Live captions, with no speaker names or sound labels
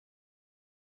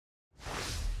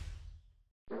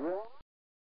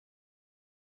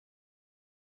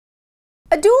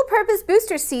A dual-purpose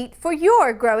booster seat for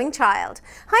your growing child.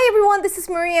 Hi everyone, this is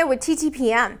Maria with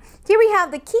TTPM. Here we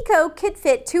have the Chicco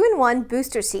KidFit 2-in-1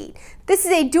 booster seat. This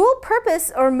is a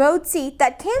dual-purpose or mode seat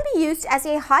that can be used as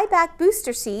a high-back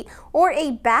booster seat or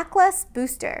a backless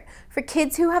booster. For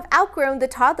kids who have outgrown the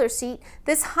toddler seat,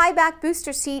 this high-back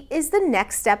booster seat is the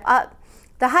next step up.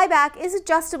 The high back is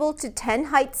adjustable to 10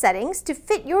 height settings to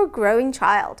fit your growing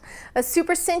child. A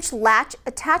super cinch latch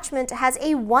attachment has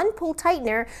a one-pull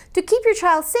tightener to keep your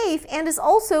child safe and is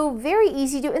also very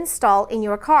easy to install in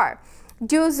your car.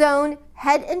 Dual zone,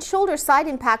 head and shoulder side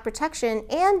impact protection,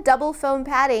 and double foam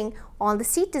padding on the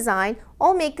seat design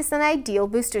all make this an ideal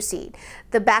booster seat.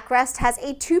 The backrest has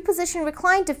a two-position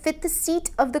recline to fit the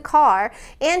seat of the car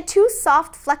and two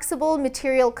soft, flexible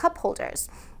material cup holders.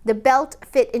 The belt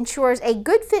fit ensures a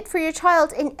good fit for your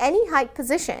child in any height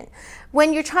position.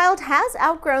 When your child has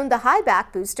outgrown the high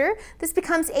back booster, this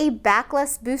becomes a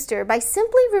backless booster by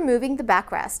simply removing the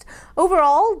backrest.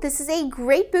 Overall, this is a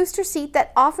great booster seat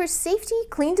that offers safety,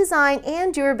 clean design,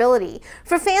 and durability.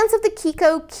 For fans of the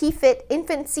Chicco KidFit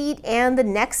infant seat and the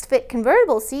Next Fit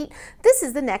convertible seat, this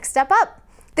is the next step up.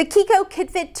 The Chicco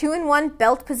KidFit 2-in-1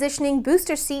 belt positioning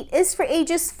booster seat is for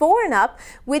ages 4 and up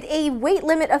with a weight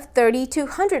limit of 30 to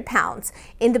 100 pounds.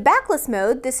 In the backless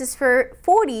mode, this is for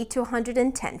 40 to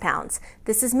 110 pounds.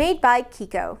 This is made by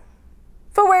Chicco.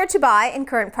 For where to buy and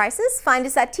current prices, find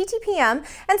us at TTPM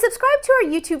and subscribe to our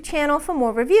YouTube channel for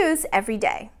more reviews every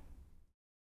day.